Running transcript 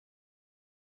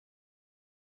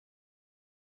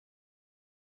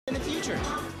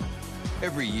future.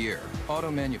 Every year,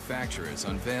 auto manufacturers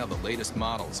unveil the latest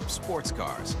models of sports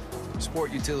cars,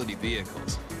 sport utility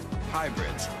vehicles,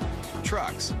 hybrids,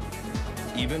 trucks,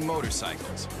 even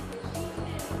motorcycles.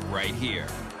 Right here.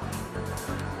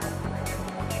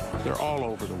 They're all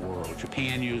over the world.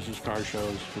 Japan uses car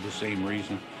shows for the same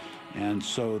reason, and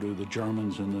so do the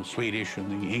Germans and the Swedish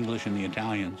and the English and the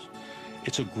Italians.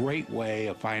 It's a great way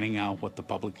of finding out what the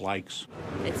public likes.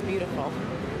 It's beautiful.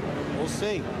 We'll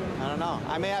see. I don't know.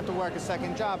 I may have to work a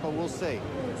second job, but we'll see.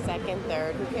 Second,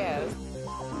 third, who cares?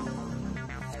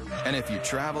 And if you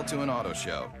travel to an auto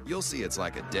show, you'll see it's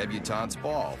like a debutante's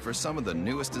ball for some of the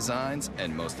newest designs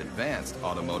and most advanced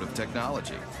automotive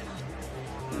technology.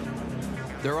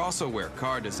 They're also where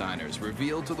car designers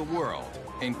reveal to the world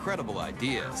incredible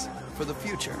ideas for the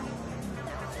future.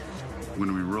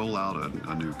 When we roll out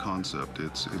a new concept,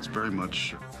 it's very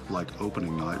much like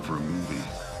opening night for a movie.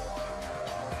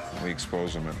 We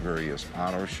expose them at various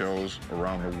auto shows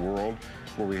around the world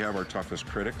where we have our toughest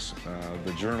critics,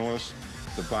 the journalists,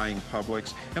 the buying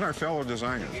publics, and our fellow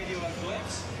designers.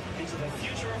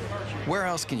 Where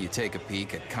else can you take a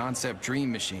peek at concept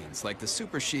dream machines like the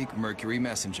super chic Mercury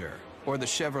Messenger or the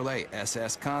Chevrolet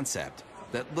SS Concept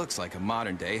that looks like a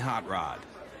modern-day hot rod?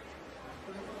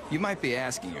 You might be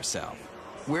asking yourself,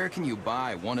 where can you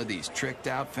buy one of these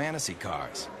tricked-out fantasy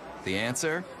cars? The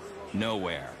answer?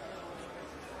 Nowhere.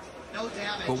 No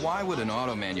damage. But why would an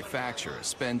auto manufacturer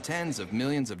spend tens of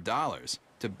millions of dollars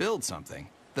to build something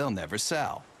they'll never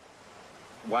sell?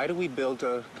 Why do we build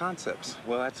concepts?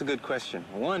 Well, that's a good question.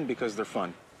 One, because they're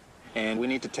fun. And we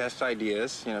need to test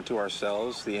ideas, to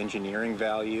ourselves, the engineering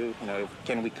value,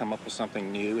 can we come up with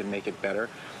something new and make it better?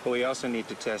 But we also need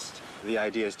to test the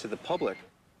ideas to the public.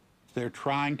 They're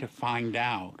trying to find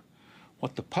out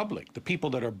what the public, the people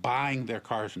that are buying their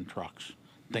cars and trucks,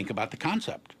 think about the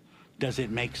concept. Does it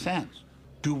make sense?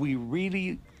 Do we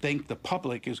really think the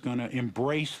public is going to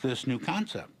embrace this new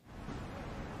concept?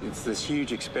 It's this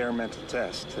huge experimental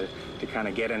test to kind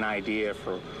of get an idea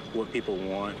for what people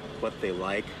want, what they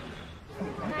like.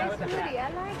 Nice booty,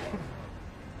 I like it.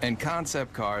 And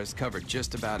concept cars cover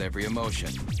just about every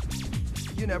emotion.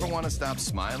 You never want to stop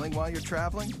smiling while you're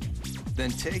traveling?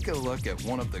 Then take a look at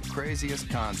one of the craziest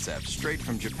concepts straight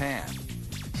from Japan.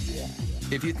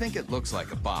 If you think it looks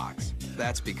like a box,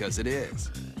 that's because it is.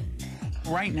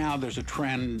 Right now, there's a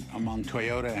trend among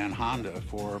Toyota and Honda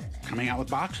for coming out with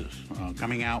boxes,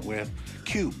 coming out with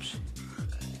cubes.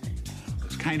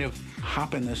 It's kind of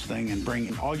hop in this thing and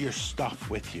bring all your stuff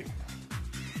with you.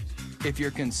 If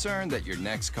you're concerned that your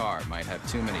next car might have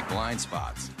too many blind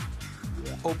spots,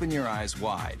 open your eyes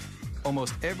wide.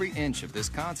 Almost every inch of this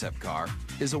concept car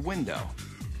is a window.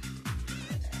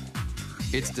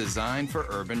 It's designed for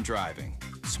urban driving,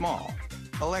 small,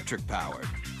 electric-powered,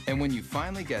 and when you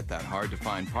finally get that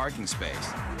hard-to-find parking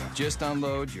space, just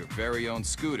unload your very own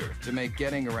scooter to make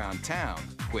getting around town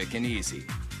quick and easy.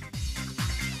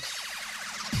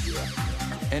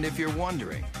 And if you're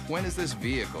wondering, when is this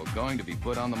vehicle going to be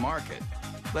put on the market?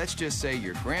 Let's just say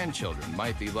your grandchildren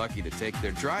might be lucky to take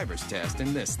their driver's test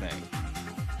in this thing.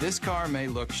 This car may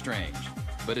look strange,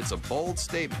 but it's a bold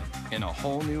statement in a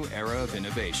whole new era of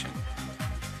innovation.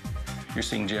 You're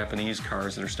seeing Japanese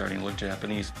cars that are starting to look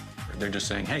Japanese. They're just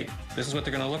saying, hey, this is what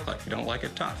they're going to look like. If you don't like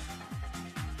it, tough.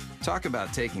 Talk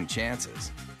about taking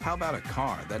chances. How about a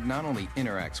car that not only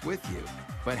interacts with you,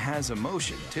 but has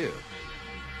emotion too?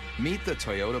 Meet the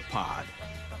Toyota Pod.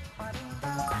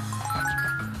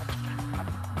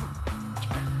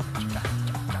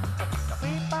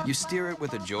 You steer it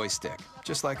with a joystick,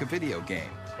 just like a video game.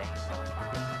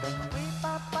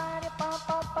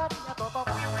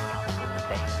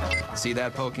 See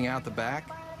that poking out the back?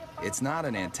 It's not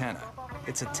an antenna,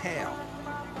 it's a tail.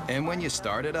 And when you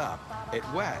start it up, it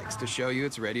wags to show you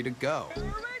it's ready to go.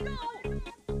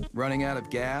 Running out of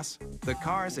gas, the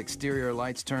car's exterior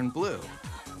lights turn blue.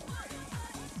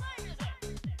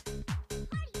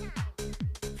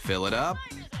 Fill it up,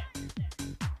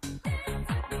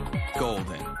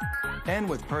 golden. And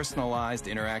with personalized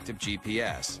interactive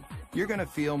GPS, you're gonna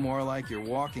feel more like you're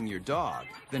walking your dog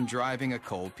than driving a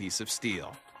cold piece of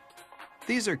steel.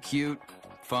 These are cute,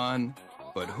 fun,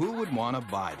 but who would want to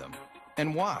buy them?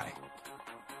 And why?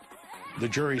 The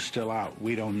jury's still out.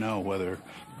 We don't know whether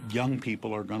young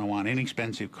people are going to want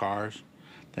inexpensive cars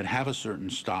that have a certain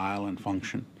style and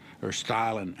function, or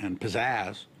style and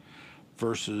pizzazz,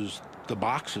 versus the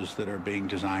boxes that are being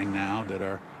designed now that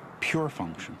are pure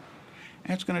function.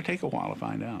 And it's going to take a while to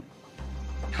find out.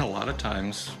 A lot of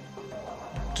times,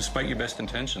 despite your best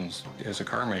intentions as a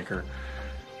car maker,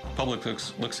 the public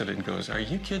looks at it and goes, are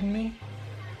you kidding me?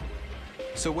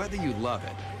 So whether you love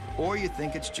it or you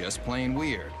think it's just plain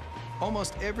weird,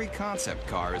 almost every concept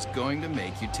car is going to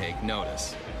make you take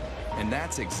notice. And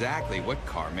that's exactly what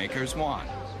car makers want.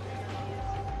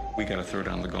 We got to throw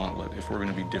down the gauntlet. If we're going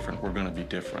to be different, we're going to be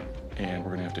different. And we're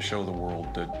going to have to show the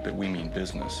world that we mean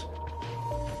business.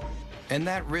 And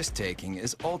that risk-taking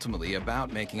is ultimately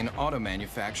about making an auto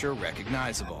manufacturer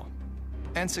recognizable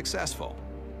and successful.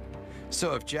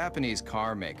 So if Japanese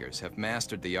car makers have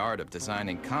mastered the art of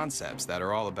designing concepts that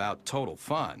are all about total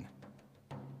fun,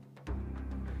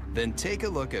 then take a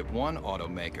look at one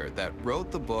automaker that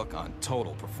wrote the book on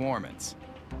total performance.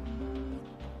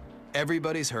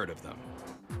 Everybody's heard of them.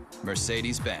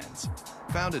 Mercedes-Benz.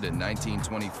 Founded in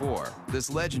 1924,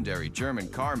 this legendary German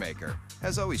car maker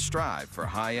has always strived for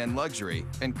high-end luxury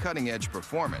and cutting-edge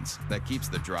performance that keeps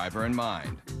the driver in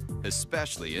mind,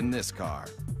 especially in this car.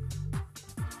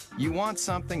 You want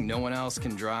something no one else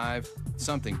can drive?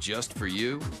 Something just for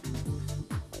you?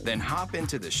 Then hop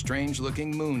into the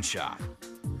strange-looking moonshot,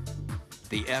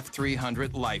 the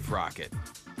F300 Life Rocket.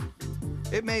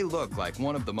 It may look like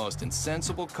one of the most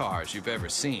insensible cars you've ever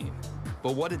seen,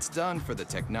 but what it's done for the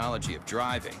technology of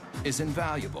driving is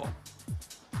invaluable.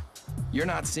 You're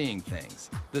not seeing things.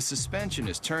 The suspension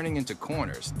is turning into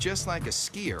corners just like a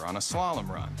skier on a slalom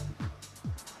run.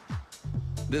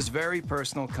 This very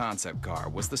personal concept car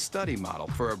was the study model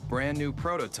for a brand new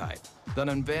prototype that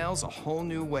unveils a whole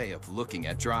new way of looking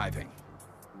at driving.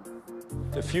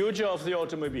 The future of the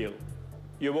automobile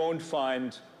you won't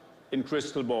find in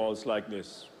crystal balls like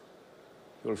this.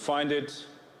 You'll find it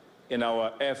in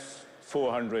our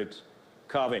F400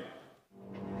 carving.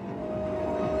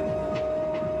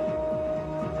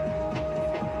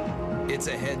 It's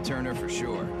a head turner for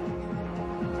sure.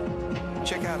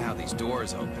 Check out how these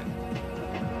doors open.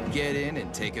 Get in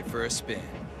and take it for a spin.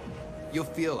 You'll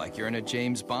feel like you're in a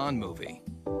James Bond movie,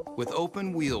 with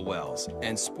open wheel wells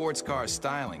and sports car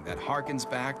styling that harkens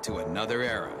back to another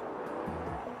era.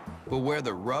 But where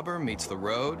the rubber meets the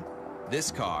road,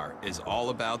 this car is all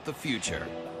about the future.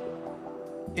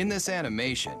 In this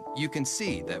animation, you can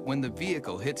see that when the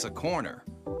vehicle hits a corner,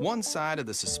 one side of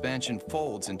the suspension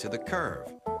folds into the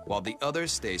curve, while the other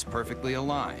stays perfectly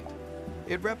aligned.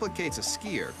 It replicates a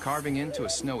skier carving into a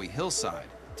snowy hillside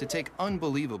to take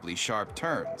unbelievably sharp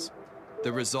turns.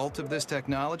 The result of this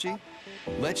technology?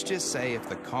 Let's just say if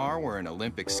the car were an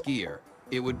Olympic skier,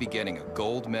 it would be getting a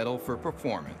gold medal for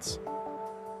performance.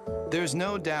 There's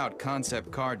no doubt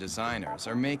concept car designers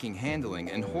are making handling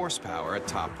and horsepower a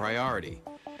top priority.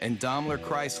 And Daimler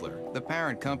Chrysler, the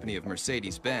parent company of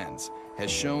Mercedes-Benz, has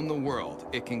shown the world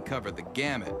it can cover the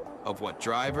gamut of what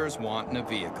drivers want in a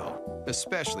vehicle,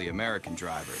 especially American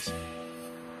drivers.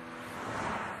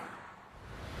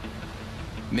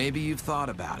 Maybe you've thought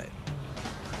about it.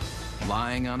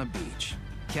 Lying on a beach,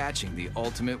 catching the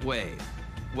ultimate wave.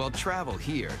 Well, travel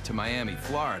here to Miami,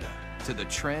 Florida, to the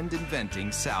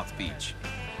trend-inventing South Beach,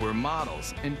 where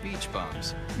models and beach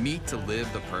bums meet to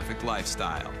live the perfect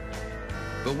lifestyle.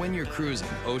 But when you're cruising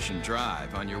Ocean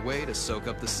Drive on your way to soak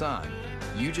up the sun,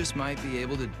 you just might be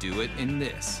able to do it in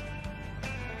this.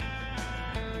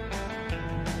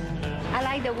 I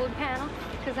like the wood panel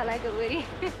because I like the woody.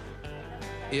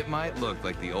 It might look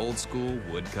like the old-school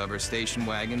wood-cover station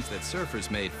wagons that surfers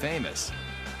made famous,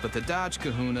 but the Dodge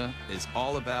Kahuna is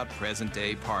all about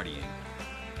present-day partying.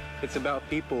 It's about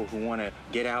people who want to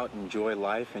get out, enjoy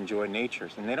life, enjoy nature,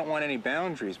 and they don't want any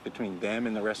boundaries between them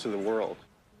and the rest of the world.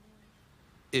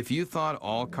 If you thought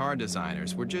all car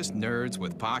designers were just nerds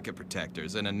with pocket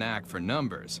protectors and a knack for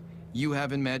numbers, you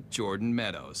haven't met Jordan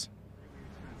Meadows.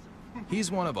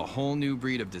 He's one of a whole new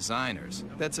breed of designers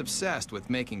that's obsessed with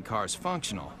making cars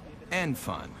functional and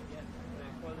fun.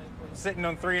 Sitting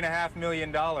on $3.5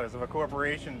 million of a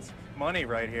corporation's money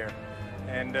right here,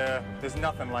 and there's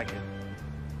nothing like it.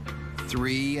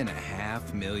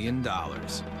 $3.5 million.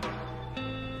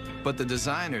 But the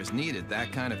designers needed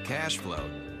that kind of cash flow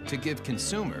to give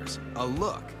consumers a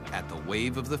look at the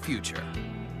wave of the future.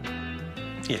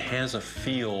 It has a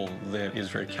feel that is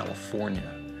very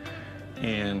California.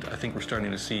 And I think we're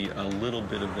starting to see a little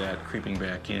bit of that creeping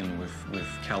back in with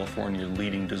California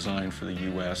leading design for the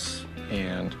U.S.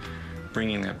 and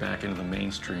bringing that back into the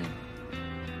mainstream.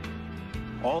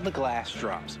 All the glass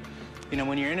drops. You know,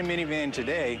 when you're in a minivan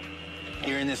today,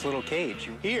 you're in this little cage.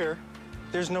 Here,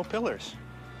 there's no pillars.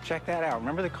 Check that out.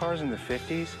 Remember the cars in the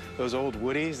 50s? Those old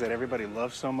Woodies that everybody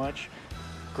loved so much?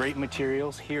 Great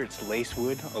materials. Here it's lace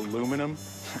wood, aluminum,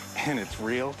 and it's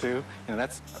real too. You know,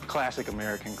 that's classic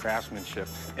American craftsmanship.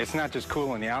 It's not just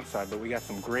cool on the outside, but we got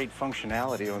some great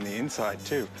functionality on the inside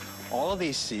too. All of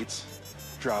these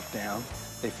seats drop down.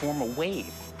 They form a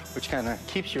wave, which kind of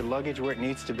keeps your luggage where it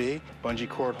needs to be. Bungee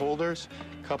cord holders,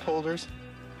 cup holders.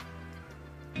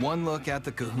 One look at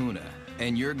the Kahuna,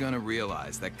 and you're gonna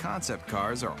realize that concept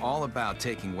cars are all about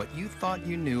taking what you thought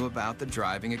you knew about the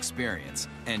driving experience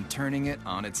and turning it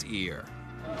on its ear.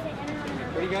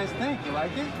 What do you guys think? You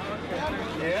like it?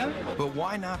 Yeah? But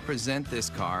why not present this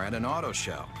car at an auto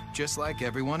show, just like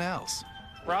everyone else?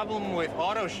 Problem with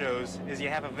auto shows is you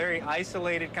have a very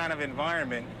isolated kind of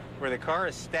environment where the car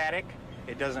is static,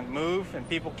 it doesn't move, and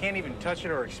people can't even touch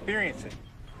it or experience it.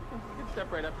 You can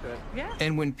step right up to it. Yeah.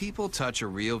 And when people touch a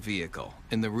real vehicle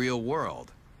in the real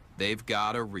world, they've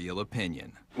got a real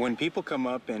opinion. When people come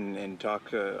up and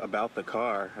talk about the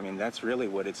car, I mean, that's really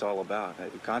what it's all about.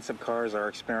 Concept cars are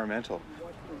experimental.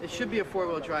 It should be a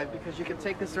four-wheel drive because you can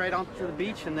take this right onto the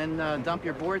beach and then dump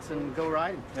your boards and go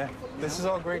riding. Yeah, this is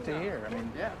all great to hear. I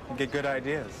mean, yeah, you get good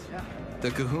ideas. Yeah.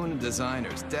 The Kahuna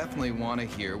designers definitely want to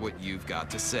hear what you've got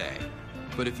to say.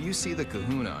 But if you see the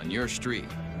Kahuna on your street,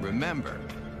 remember.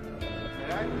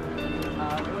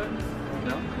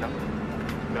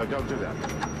 No, don't do that.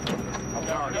 I'm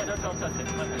sorry. No, don't touch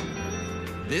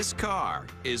it. This car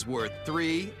is worth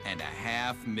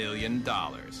 $3.5 million.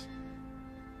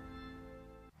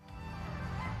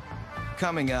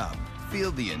 Coming up,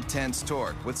 feel the intense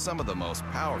torque with some of the most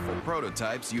powerful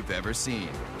prototypes you've ever seen.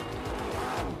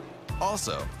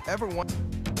 Also,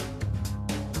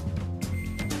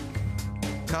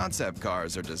 concept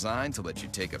cars are designed to let you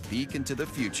take a peek into the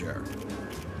future.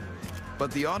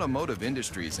 But the automotive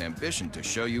industry's ambition to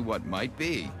show you what might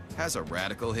be has a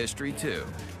radical history too.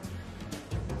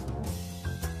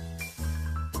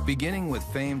 Beginning with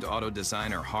famed auto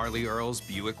designer Harley Earl's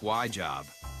Buick Y-Job,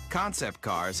 concept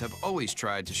cars have always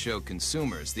tried to show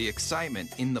consumers the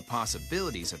excitement in the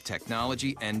possibilities of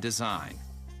technology and design.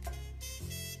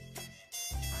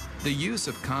 The use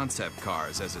of concept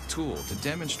cars as a tool to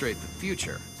demonstrate the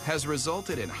future has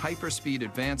resulted in hyperspeed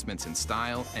advancements in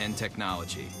style and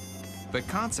technology. But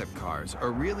concept cars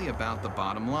are really about the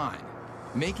bottom line,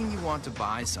 making you want to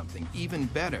buy something even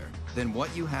better than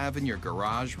what you have in your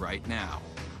garage right now.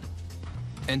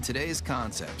 And today's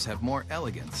concepts have more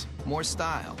elegance, more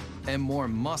style, and more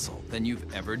muscle than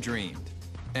you've ever dreamed.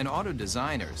 And auto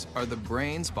designers are the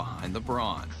brains behind the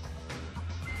brawn.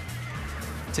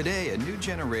 Today, a new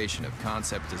generation of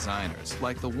concept designers,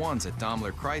 like the ones at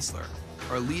Daimler Chrysler,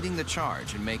 are leading the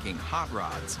charge in making hot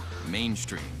rods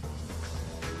mainstream.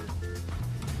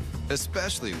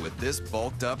 Especially with this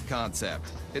bulked up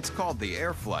concept. It's called the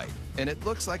Airflight, and it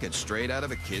looks like it's straight out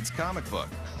of a kid's comic book.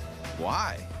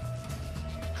 Why?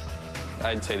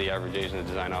 I'd say the average age in the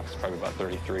design office is probably about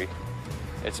 33.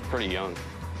 It's pretty young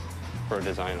for a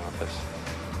design office,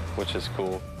 which is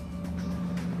cool.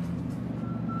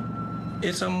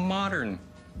 It's a modern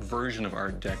version of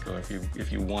Art Deco,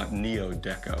 if you want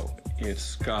Neo-Deco.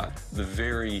 It's got the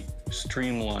very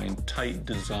streamlined, tight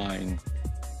design,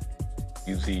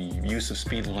 the use of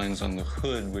speed lines on the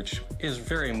hood, which is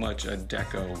very much a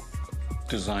Deco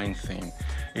design theme.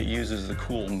 It uses the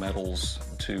cool metals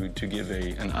to give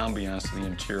an ambiance to the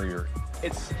interior.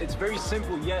 It's very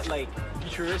simple yet like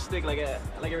futuristic, like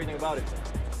everything about it.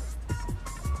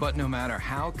 But no matter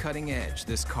how cutting edge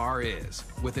this car is,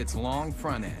 with its long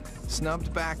front end,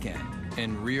 snubbed back end,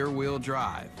 and rear wheel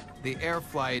drive, the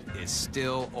Airflight is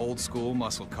still old school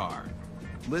muscle car.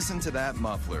 Listen to that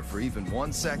muffler for even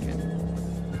 1 second,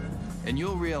 and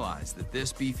you'll realize that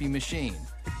this beefy machine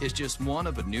is just one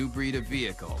of a new breed of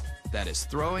vehicle that is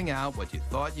throwing out what you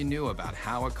thought you knew about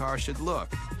how a car should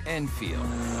look and feel.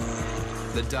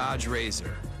 The Dodge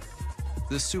Razor,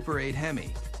 the Super 8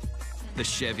 Hemi, the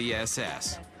Chevy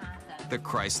SS, the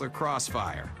Chrysler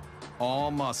Crossfire,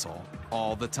 all muscle,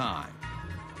 all the time.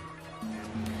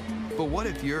 But what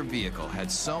if your vehicle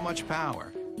had so much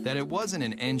power that it wasn't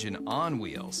an engine on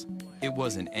wheels, it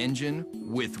was an engine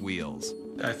with wheels?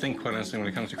 I think, quite honestly, when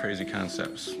it comes to crazy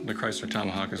concepts, the Chrysler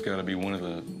Tomahawk has got to be one of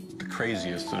the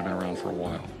craziest that have been around for a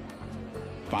while.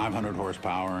 500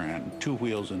 horsepower and 2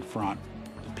 wheels in front.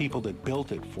 The people that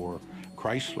built it for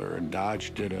Chrysler and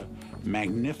Dodge did a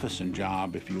magnificent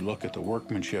job if you look at the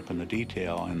workmanship and the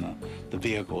detail in the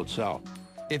vehicle itself.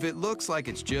 If it looks like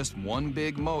it's just one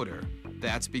big motor,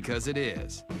 that's because it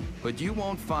is. But you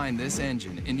won't find this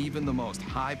engine in even the most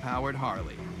high-powered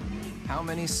Harley. How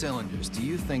many cylinders do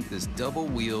you think this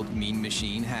double-wheeled mean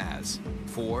machine has?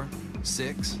 4,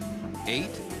 6, 8?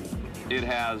 It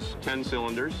has 10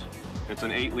 cylinders. It's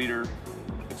an 8-liter.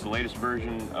 It's the latest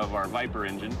version of our Viper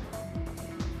engine.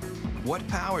 What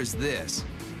powers this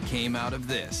came out of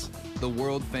this, the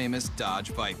world-famous Dodge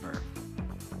Viper.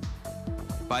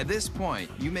 By this point,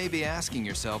 you may be asking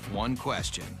yourself one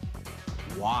question: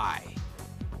 why?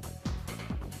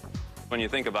 When you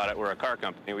think about it, we're a car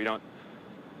company. We don't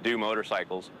do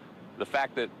motorcycles. The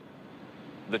fact that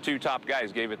the two top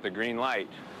guys gave it the green light.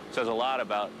 It says a lot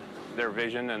about their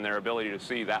vision and their ability to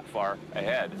see that far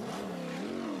ahead.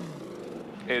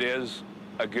 It is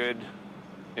a good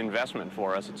investment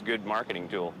for us. It's a good marketing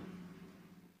tool.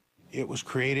 It was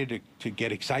created to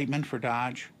get excitement for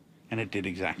Dodge, and it did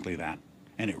exactly that.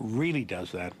 And it really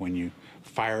does that when you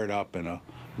fire it up in the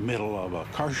middle of a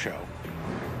car show.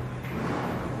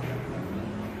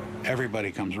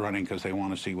 Everybody comes running because they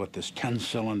want to see what this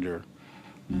 10-cylinder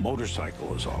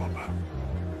motorcycle is all about.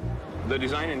 The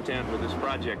design intent with this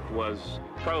project was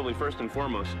probably first and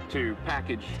foremost to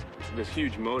package this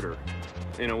huge motor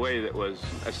in a way that was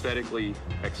aesthetically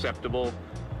acceptable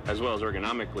as well as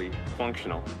ergonomically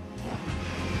functional.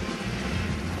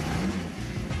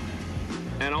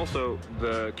 And also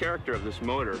the character of this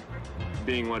motor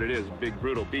being what it is, a big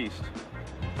brutal beast.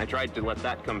 I tried to let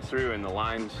that come through in the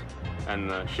lines and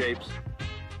the shapes.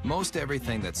 Most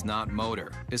everything that's not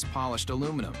motor is polished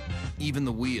aluminum, even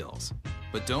the wheels.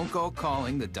 But don't go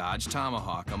calling the Dodge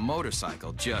Tomahawk a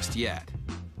motorcycle just yet.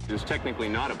 It's technically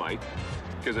not a bike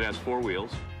because it has 4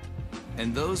 wheels.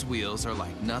 And those wheels are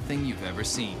like nothing you've ever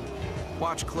seen.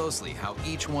 Watch closely how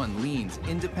each one leans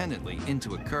independently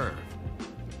into a curve.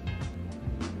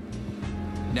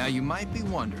 Now you might be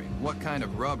wondering what kind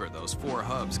of rubber those 4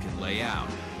 hubs can lay out.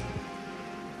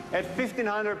 At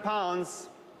 1,500 pounds,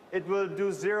 it will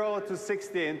do 0 to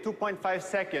 60 in 2.5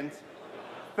 seconds.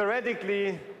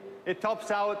 Theoretically, it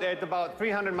tops out at about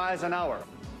 300 miles an hour.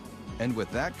 And with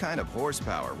that kind of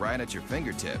horsepower right at your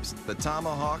fingertips, the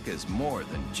Tomahawk is more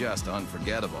than just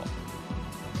unforgettable.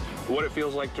 What it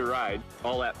feels like to ride,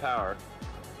 all that power,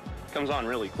 comes on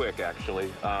really quick,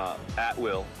 actually, at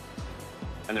will.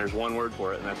 And there's one word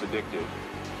for it, and that's addictive.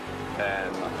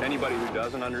 And anybody who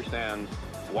doesn't understand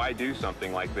why do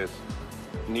something like this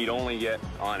need only get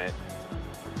on it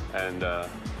and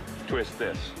twist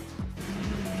this.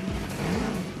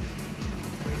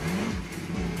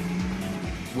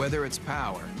 Whether it's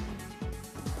power,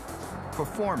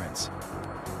 performance,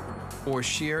 or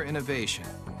sheer innovation,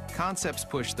 concepts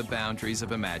push the boundaries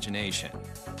of imagination.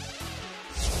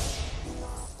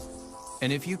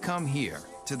 And if you come here,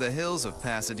 to the hills of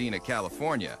Pasadena,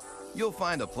 California, you'll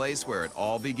find a place where it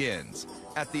all begins,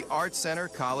 at the Art Center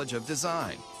College of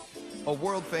Design, a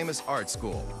world-famous art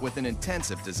school with an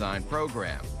intensive design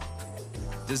program.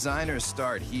 Designers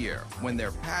start here when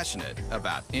they're passionate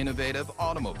about innovative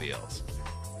automobiles.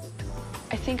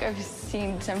 I think I've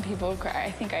seen some people cry.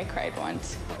 I think I cried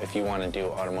once. If you want to do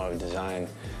automotive design,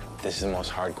 this is the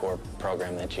most hardcore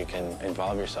program that you can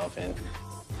involve yourself in.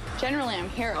 Generally, I'm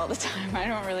here all the time. I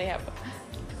don't really have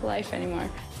a life anymore.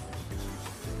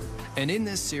 And in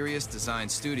this serious design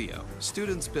studio,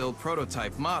 students build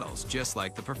prototype models just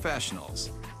like the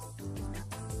professionals.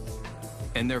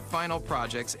 And their final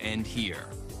projects end here,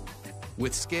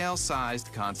 with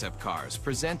scale-sized concept cars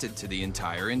presented to the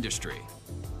entire industry.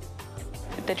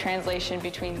 The translation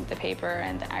between the paper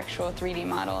and the actual 3D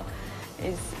model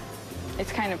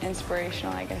it's kind of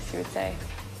inspirational, I guess you would say.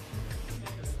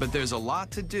 But there's a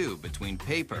lot to do between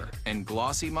paper and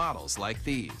glossy models like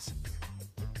these.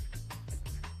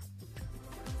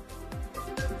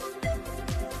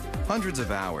 Hundreds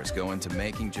of hours go into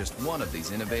making just one of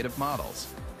these innovative models.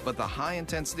 But the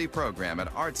high-intensity program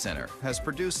at Art Center has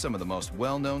produced some of the most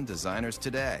well-known designers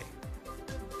today,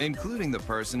 including the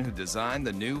person who designed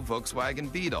the new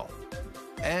Volkswagen Beetle,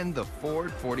 and the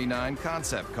Ford 49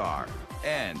 concept car,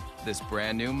 and this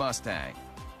brand new Mustang.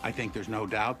 I think there's no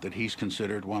doubt that he's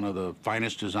considered one of the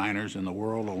finest designers in the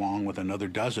world, along with another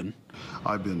dozen.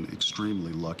 I've been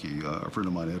extremely lucky. A friend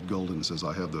of mine, Ed Golden, says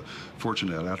I have the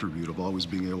fortunate attribute of always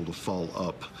being able to fall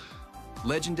up.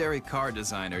 Legendary car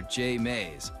designer Jay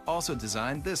Mays also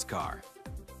designed this car.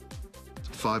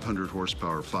 500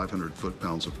 horsepower, 500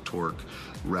 foot-pounds of torque,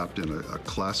 wrapped in a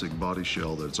classic body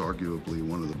shell that's arguably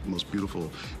one of the most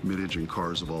beautiful mid-engine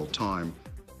cars of all time.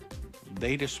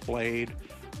 They displayed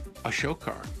a show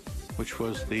car, which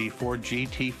was the Ford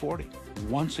GT40.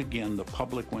 Once again, the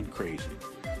public went crazy.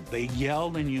 They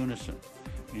yelled in unison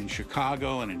in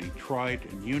Chicago and in Detroit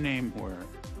and you name where,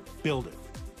 build it.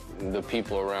 The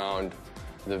people around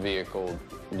the vehicle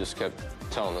just kept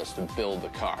telling us to build the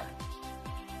car.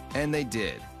 And they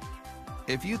did.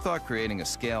 If you thought creating a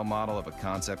scale model of a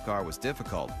concept car was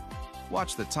difficult,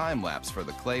 watch the time-lapse for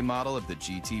the clay model of the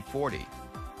GT40.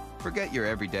 Forget your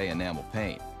everyday enamel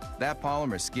paint. That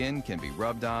polymer skin can be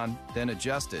rubbed on, then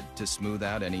adjusted to smooth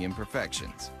out any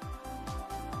imperfections.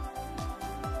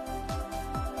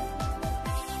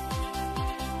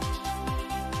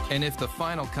 And if the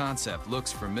final concept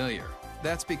looks familiar,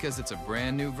 that's because it's a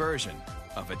brand new version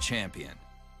of a champion.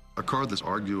 A car that's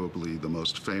arguably the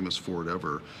most famous Ford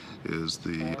ever is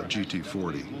the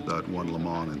GT40 that won Le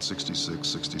Mans in 66,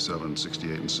 67,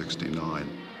 68, and 69.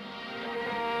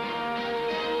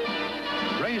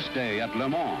 Race day at Le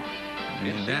Mans.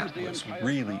 And that was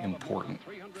really important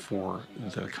for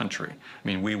the country. I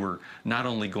mean, we were not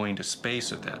only going to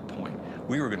space at that point,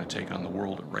 we were going to take on the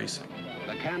world of racing.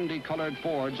 The candy-colored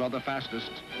Fords are the fastest,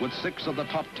 with 6 of the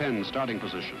top 10 starting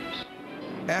positions.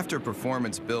 After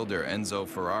performance builder Enzo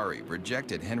Ferrari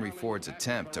rejected Henry Ford's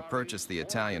attempt to purchase the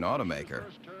Italian automaker,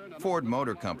 Ford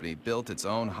Motor Company built its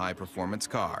own high-performance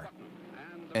car.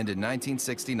 And in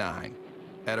 1969,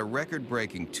 at a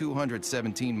record-breaking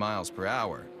 217 miles per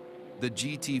hour, the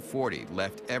GT40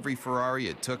 left every Ferrari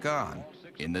it took on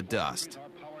in the dust.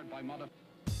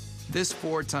 This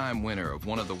 4-time winner of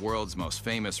one of the world's most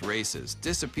famous races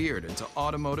disappeared into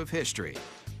automotive history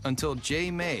until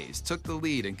Jay Mays took the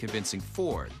lead in convincing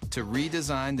Ford to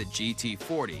redesign the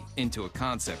GT40 into a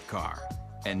concept car,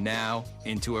 and now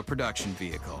into a production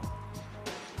vehicle.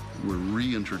 We're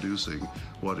reintroducing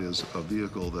what is a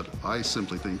vehicle that I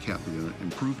simply think can't be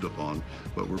improved upon,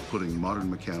 but we're putting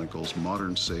modern mechanicals,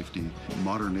 modern safety,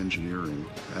 modern engineering,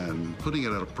 and putting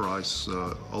it at a price,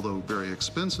 although very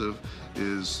expensive,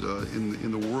 is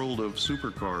in the world of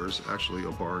supercars actually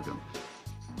a bargain.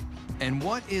 And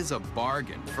what is a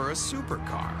bargain for a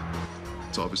supercar?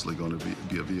 It's obviously going to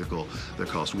be a vehicle that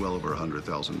costs well over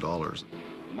 $100,000.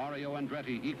 Mario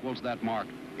Andretti equals that mark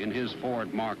in his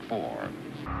Ford Mark IV.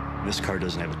 This car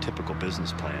doesn't have a typical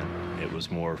business plan. It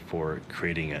was more for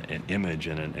creating an image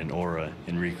and an aura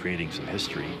and recreating some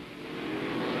history.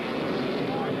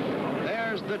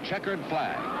 There's the checkered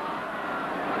flag.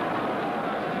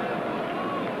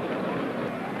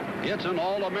 It's an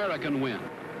all-American win.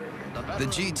 The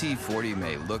GT40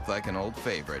 may look like an old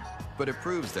favorite, but it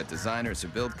proves that designers who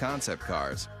build concept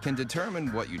cars can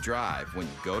determine what you drive when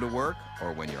you go to work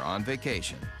or when you're on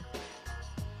vacation.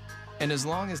 And as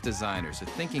long as designers are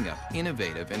thinking up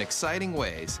innovative and exciting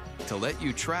ways to let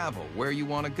you travel where you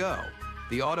want to go,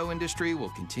 the auto industry will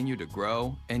continue to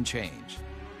grow and change.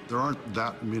 There aren't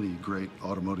that many great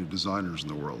automotive designers in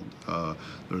the world.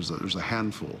 There's a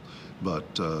handful, but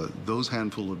those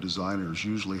handful of designers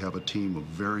usually have a team of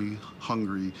very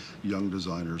hungry young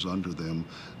designers under them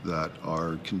that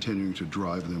are continuing to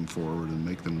drive them forward and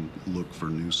make them look for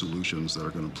new solutions that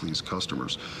are going to please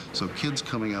customers. So kids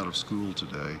coming out of school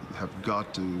today have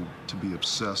got to be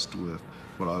obsessed with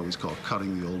what I always call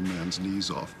cutting the old man's knees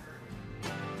off.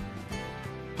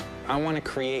 I want to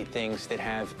create things that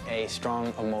have a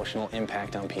strong emotional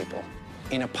impact on people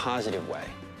in a positive way.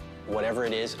 Whatever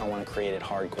it is, I want to create it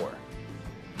hardcore.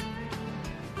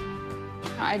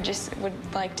 I just would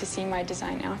like to see my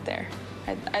design out there.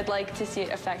 I'd like to see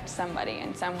it affect somebody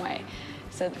in some way,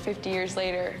 so that 50 years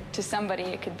later, to somebody,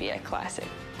 it could be a classic.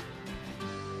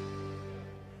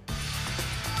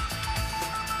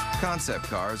 Concept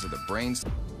cars are the brains.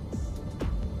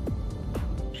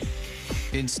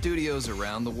 In studios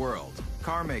around the world,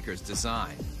 car makers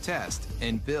design, test,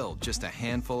 and build just a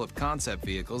handful of concept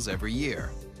vehicles every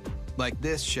year, like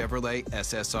this Chevrolet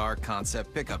SSR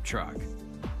concept pickup truck.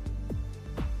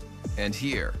 And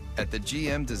here, at the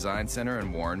GM Design Center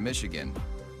in Warren, Michigan,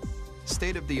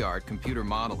 state-of-the-art computer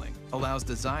modeling allows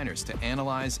designers to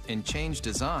analyze and change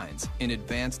designs in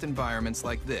advanced environments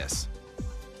like this,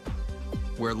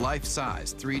 where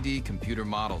life-size 3D computer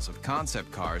models of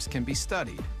concept cars can be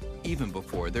studied even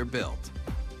before they're built.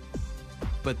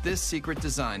 But this secret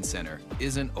design center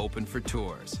isn't open for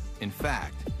tours. In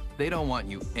fact, they don't want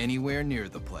you anywhere near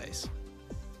the place.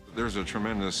 There's a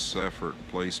tremendous effort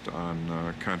placed on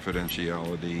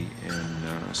confidentiality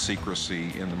and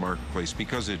secrecy in the marketplace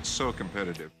because it's so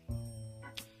competitive.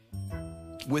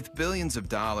 With billions of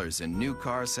dollars in new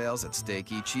car sales at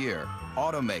stake each year,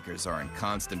 automakers are in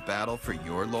constant battle for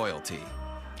your loyalty.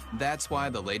 That's why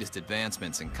the latest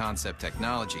advancements in concept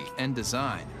technology and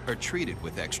design are treated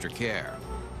with extra care.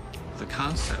 The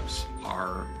concepts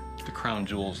are the crown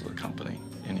jewels of the company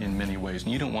in many ways,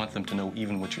 and you don't want them to know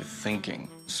even what you're thinking,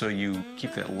 so you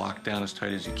keep that locked down as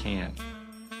tight as you can.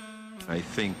 I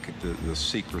think the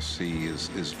secrecy is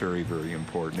very, very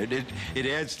important. It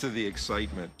adds to the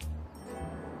excitement.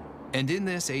 And in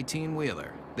this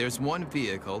 18-wheeler, there's one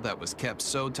vehicle that was kept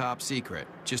so top secret,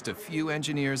 just a few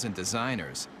engineers and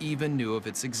designers even knew of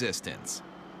its existence.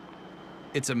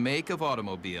 It's a make of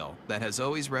automobile that has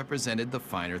always represented the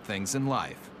finer things in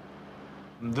life.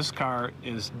 This car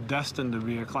is destined to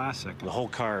be a classic. The whole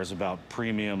car is about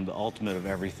premium, the ultimate of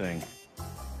everything.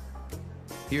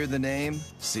 Hear the name,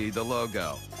 see the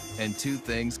logo, and two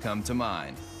things come to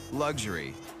mind: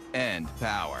 luxury and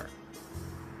power.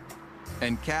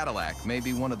 And Cadillac may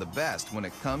be one of the best when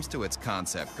it comes to its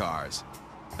concept cars,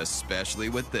 especially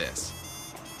with this.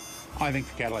 I think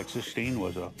the Cadillac 16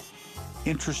 was a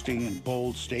interesting and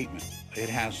bold statement. It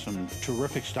has some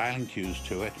terrific styling cues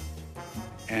to it,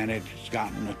 and it's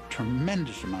gotten a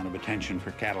tremendous amount of attention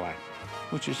for Cadillac,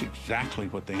 which is exactly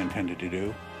what they intended to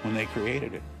do when they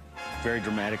created it. Very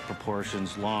dramatic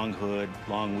proportions, long hood,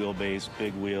 long wheelbase,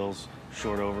 big wheels,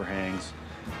 short overhangs.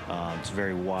 It's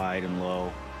very wide and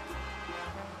low.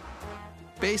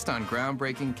 Based on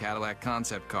groundbreaking Cadillac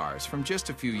concept cars from just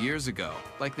a few years ago,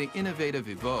 like the innovative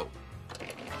Evoque,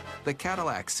 the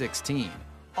Cadillac 16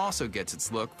 also gets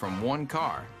its look from one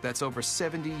car that's over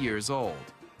 70 years old.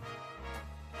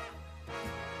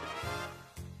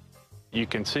 You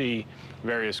can see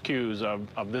various cues of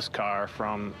this car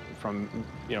from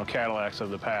Cadillacs of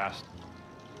the past.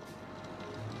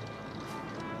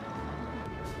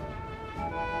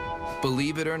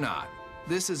 Believe it or not,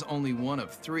 this is only one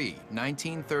of 3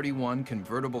 1931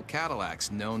 convertible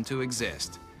Cadillacs known to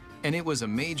exist, and it was a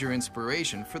major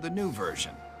inspiration for the new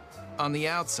version. On the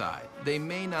outside, they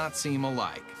may not seem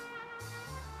alike,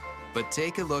 but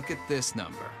take a look at this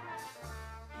number,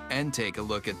 and take a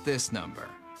look at this number,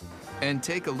 and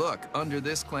take a look under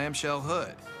this clamshell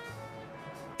hood,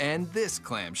 and this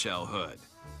clamshell hood,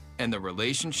 and the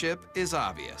relationship is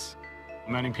obvious.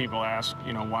 Many people ask,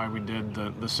 why we did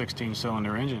the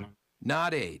 16-cylinder engine.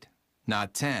 Not 8,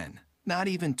 not 10, not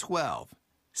even 12,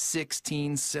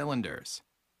 16 cylinders.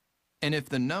 And if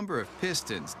the number of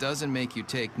pistons doesn't make you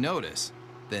take notice,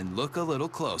 then look a little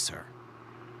closer.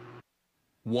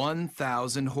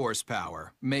 1,000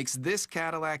 horsepower makes this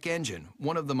Cadillac engine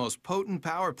one of the most potent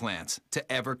power plants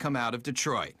to ever come out of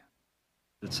Detroit.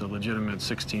 It's a legitimate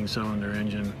 16-cylinder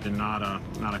engine and not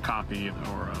a copy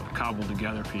or a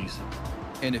cobbled-together piece.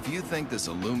 And if you think this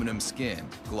aluminum skin,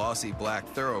 glossy black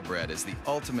thoroughbred is the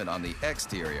ultimate on the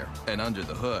exterior and under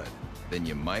the hood, then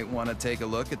you might want to take a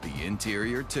look at the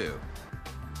interior too.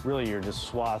 Really, you're just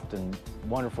swathed in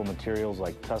wonderful materials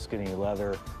like Tuscany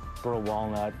leather, burl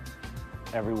walnut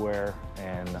everywhere,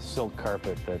 and a silk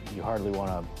carpet that you hardly want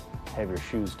to have your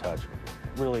shoes touch.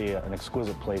 Really an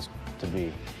exquisite place to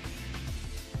be.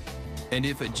 And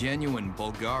if a genuine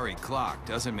Bulgari clock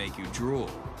doesn't make you drool,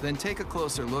 then take a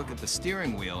closer look at the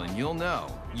steering wheel and you'll know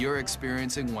you're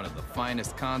experiencing one of the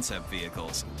finest concept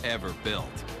vehicles ever built.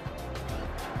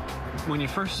 When you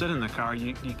first sit in the car,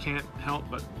 you can't help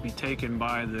but be taken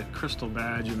by the crystal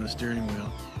badge in the steering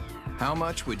wheel. How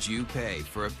much would you pay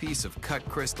for a piece of cut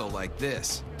crystal like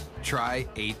this? Try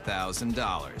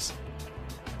 $8,000.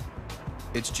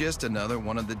 It's just another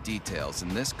one of the details in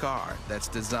this car that's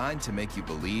designed to make you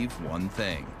believe one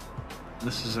thing.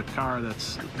 This is a car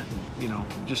that's,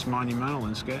 just monumental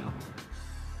in scale.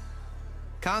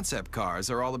 Concept cars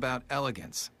are all about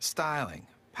elegance, styling,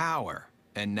 power,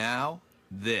 and now,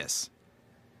 this.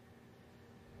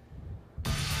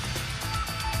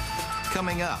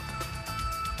 Coming up.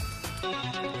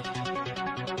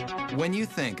 When you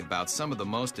think about some of the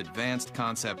most advanced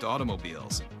concept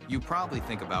automobiles, you probably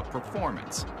think about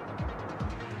performance,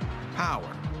 power,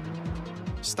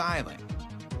 styling.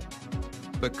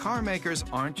 But car makers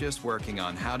aren't just working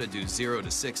on how to do 0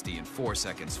 to 60 in 4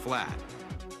 seconds flat.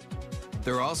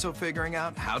 They're also figuring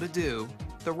out how to do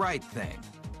the right thing.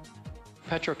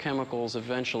 Petrochemicals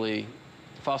eventually,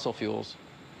 fossil fuels,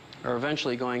 are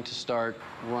eventually going to start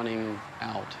running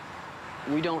out.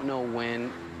 We don't know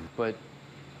when, but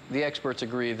the experts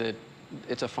agree that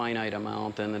it's a finite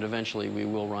amount and that eventually we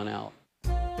will run out.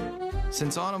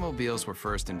 Since automobiles were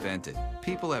first invented,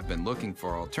 people have been looking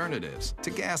for alternatives to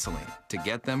gasoline to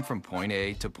get them from point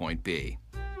A to point B.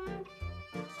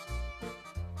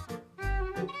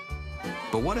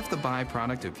 But what if the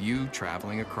byproduct of you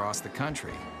traveling across the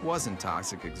country wasn't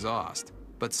toxic exhaust,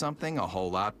 but something a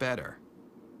whole lot better?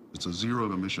 It's a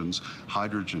zero emissions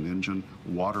hydrogen engine.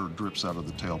 Water drips out of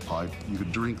the tailpipe. You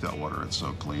could drink that water, it's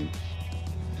so clean.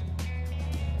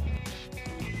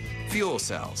 Fuel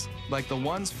cells, like the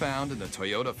ones found in the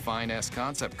Toyota Fine-S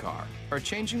concept car, are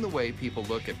changing the way people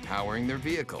look at powering their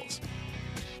vehicles.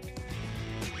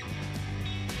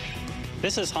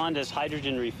 This is Honda's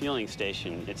hydrogen refueling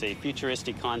station. It's a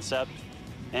futuristic concept,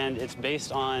 and it's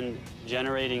based on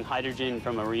generating hydrogen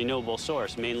from a renewable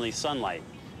source, mainly sunlight.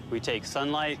 We take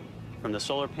sunlight from the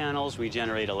solar panels, we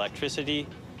generate electricity.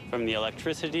 From the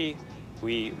electricity,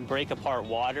 we break apart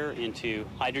water into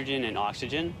hydrogen and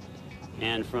oxygen.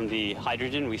 And from the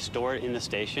hydrogen, we store it in the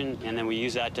station, and then we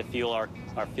use that to fuel our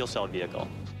fuel cell vehicle.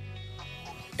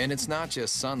 And it's not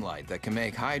just sunlight that can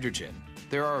make hydrogen.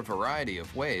 There are a variety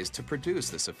of ways to produce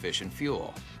this efficient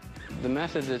fuel. The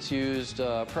method that's used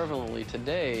prevalently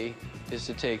today is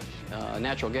to take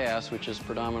natural gas, which is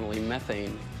predominantly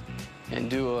methane, and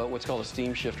do what's called a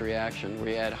steam shift reaction, where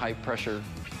you add high-pressure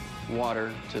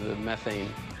water to the methane,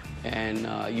 and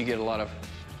you get a lot of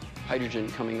hydrogen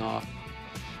coming off.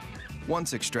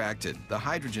 Once extracted, the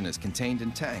hydrogen is contained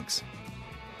in tanks.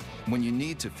 When you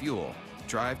need to fuel,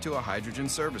 drive to a hydrogen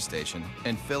service station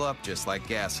and fill up just like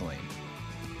gasoline.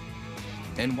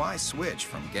 And why switch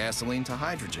from gasoline to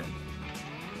hydrogen?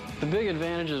 The big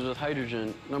advantages with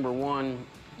hydrogen, number one,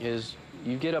 is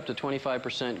you get up to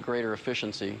 25% greater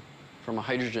efficiency from a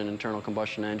hydrogen internal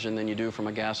combustion engine than you do from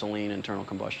a gasoline internal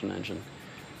combustion engine.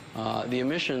 The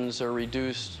emissions are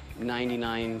reduced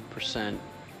 99%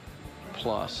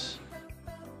 plus.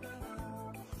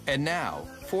 And now,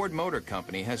 Ford Motor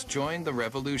Company has joined the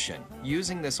revolution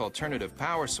using this alternative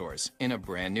power source in a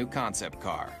brand new concept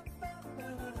car.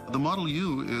 The Model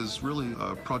U is really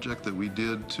a project that we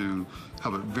did to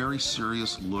have a very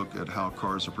serious look at how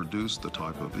cars are produced, the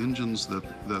type of engines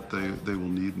that they will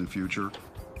need in the future.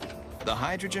 The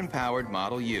hydrogen-powered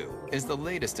Model U is the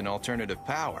latest in alternative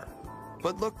power.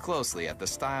 But look closely at the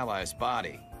stylized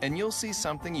body, and you'll see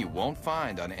something you won't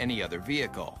find on any other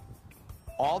vehicle.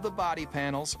 All the body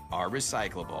panels are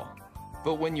recyclable.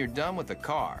 But when you're done with the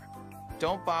car,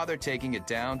 don't bother taking it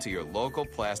down to your local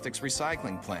plastics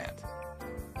recycling plant.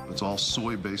 It's all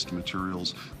soy-based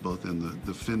materials, both in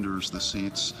the fenders, the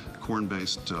seats,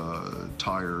 corn-based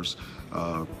tires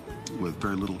with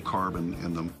very little carbon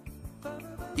in them.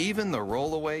 Even the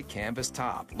rollaway canvas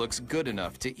top looks good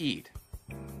enough to eat.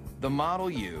 The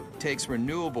Model U takes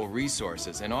renewable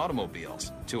resources in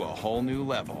automobiles to a whole new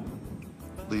level.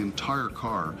 The entire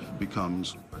car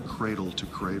becomes cradle to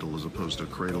cradle as opposed to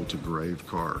cradle to grave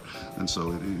car. And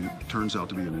so it turns out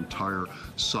to be an entire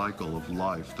cycle of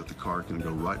life that the car can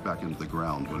go right back into the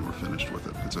ground when we're finished with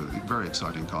it. It's a very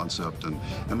exciting concept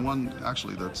and one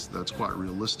actually that's quite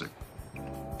realistic.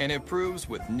 And it proves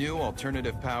with new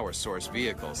alternative power source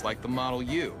vehicles like the Model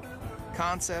U,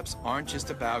 concepts aren't just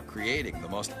about creating the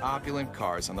most opulent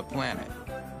cars on the planet.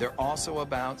 They're also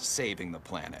about saving the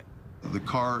planet. The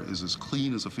car is as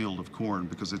clean as a field of corn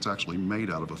because it's actually made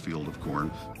out of a field of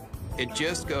corn. It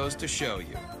just goes to show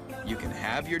you, you can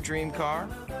have your dream car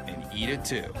and eat it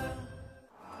too.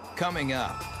 Coming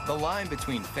up, the line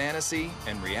between fantasy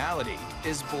and reality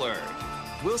is blurred.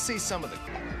 We'll see some of the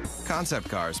concept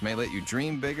cars may let you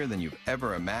dream bigger than you've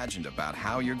ever imagined about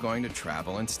how you're going to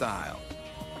travel in style.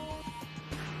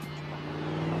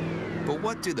 But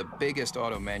what do the biggest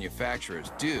auto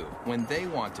manufacturers do when they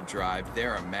want to drive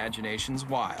their imaginations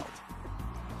wild?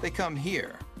 They come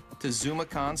here, to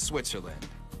Zumikon, Switzerland.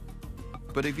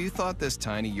 But if you thought this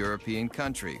tiny European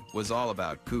country was all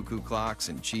about cuckoo clocks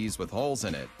and cheese with holes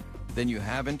in it, then you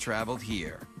haven't traveled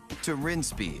here, to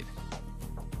Rinspeed,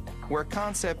 where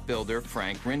concept builder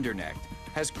Frank Rinderknecht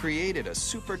has created a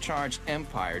supercharged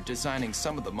empire designing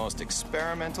some of the most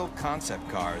experimental concept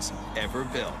cars ever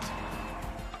built.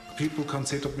 People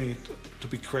considered me to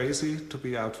be crazy, to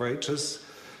be outrageous.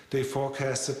 They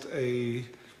forecasted an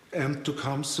end to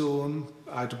come soon,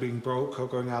 either being broke or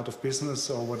going out of business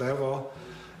or whatever.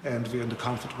 And we're in the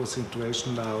comfortable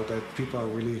situation now that people are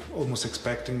really almost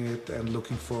expecting it and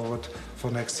looking forward for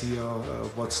next year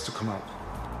what's to come up.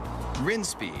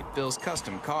 Rinspeed builds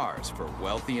custom cars for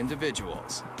wealthy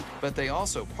individuals, but they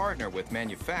also partner with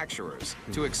manufacturers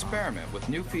to experiment with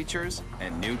new features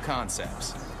and new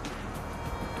concepts.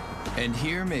 And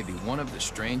here may be one of the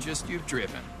strangest you've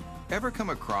driven. Ever come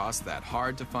across that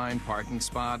hard-to-find parking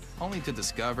spot only to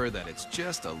discover that it's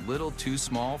just a little too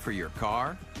small for your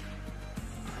car?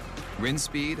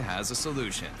 Rinspeed has a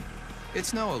solution.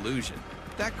 It's no illusion.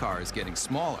 That car is getting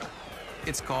smaller.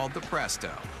 It's called the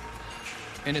Presto.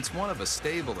 And it's one of a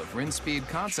stable of Rinspeed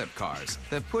concept cars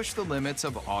that push the limits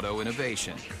of auto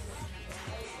innovation.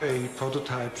 A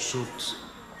prototype should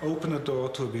open a door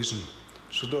to a vision.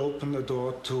 Should open a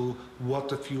door to what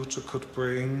the future could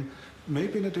bring,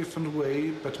 maybe in a different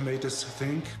way, but made us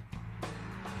think.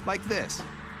 Like this.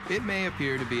 It may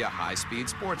appear to be a high-speed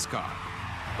sports car,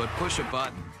 but push a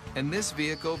button, and this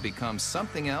vehicle becomes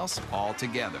something else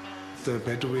altogether. The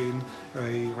Bedouin,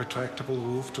 a retractable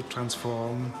roof to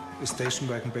transform a station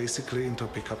wagon basically into a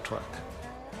pickup truck.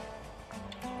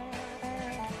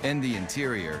 And the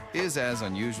interior is as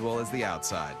unusual as the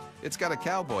outside. It's got a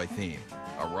cowboy theme.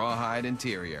 A rawhide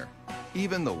interior.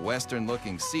 Even the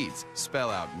Western-looking seats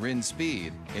spell out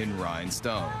Rinspeed in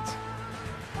rhinestones.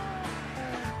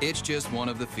 It's just one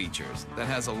of the features that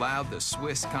has allowed the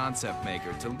Swiss concept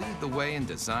maker to lead the way in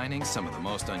designing some of the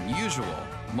most unusual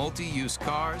multi-use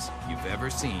cars you've ever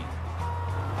seen.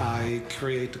 I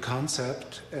create the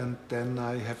concept and then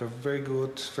I have a very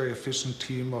good, very efficient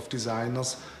team of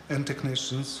designers and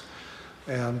technicians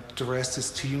and the rest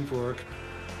is teamwork.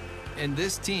 And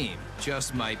this team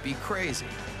just might be crazy.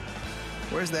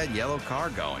 Where's that yellow car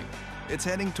going? It's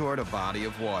heading toward a body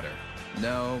of water.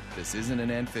 No, this isn't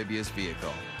an amphibious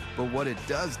vehicle. But what it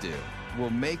does do will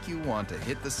make you want to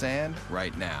hit the sand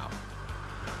right now.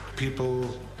 People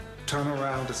turn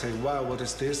around and say, wow, what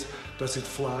is this? Does it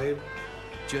fly?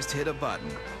 Just hit a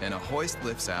button, and a hoist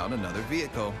lifts out another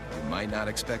vehicle you might not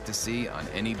expect to see on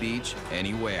any beach,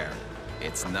 anywhere.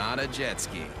 It's not a jet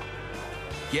ski.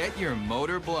 Get your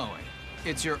motor blowing.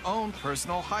 It's your own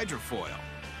personal hydrofoil.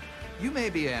 You may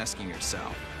be asking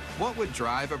yourself, what would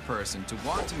drive a person to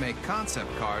want to make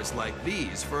concept cars like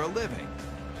these for a living?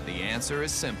 The answer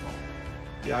is simple.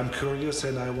 Yeah, I'm curious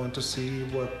and I want to see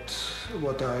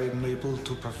what I'm able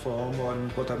to perform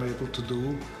and what I'm able to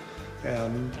do,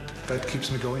 and that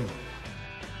keeps me going.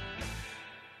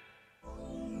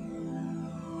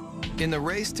 In the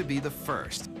race to be the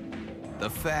first, the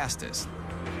fastest,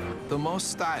 the most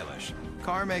stylish,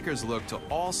 car makers look to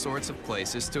all sorts of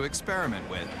places to experiment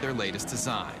with their latest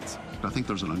designs. I think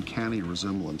there's an uncanny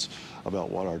resemblance about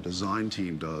what our design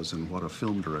team does and what a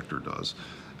film director does.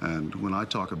 And when I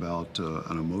talk about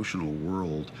an emotional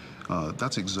world,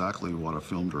 that's exactly what a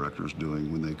film director is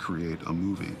doing when they create a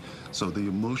movie. So the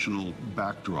emotional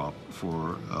backdrop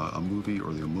for a movie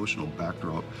or the emotional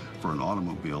backdrop for an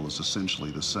automobile is essentially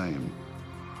the same.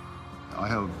 I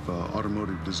have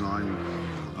automotive design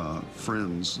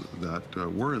friends that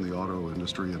were in the auto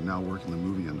industry and now work in the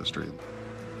movie industry.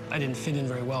 I didn't fit in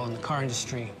very well in the car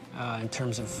industry in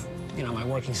terms of, my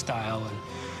working style and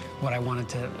what I wanted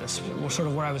to, sort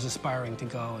of where I was aspiring to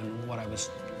go and what I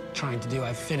was trying to do.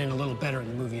 I fit in a little better in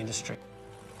the movie industry.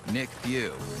 Nick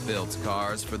Pugh builds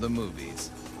cars for the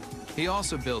movies. He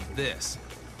also built this,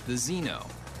 the Xeno,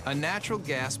 a natural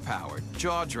gas-powered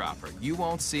jaw dropper you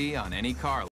won't see on any car.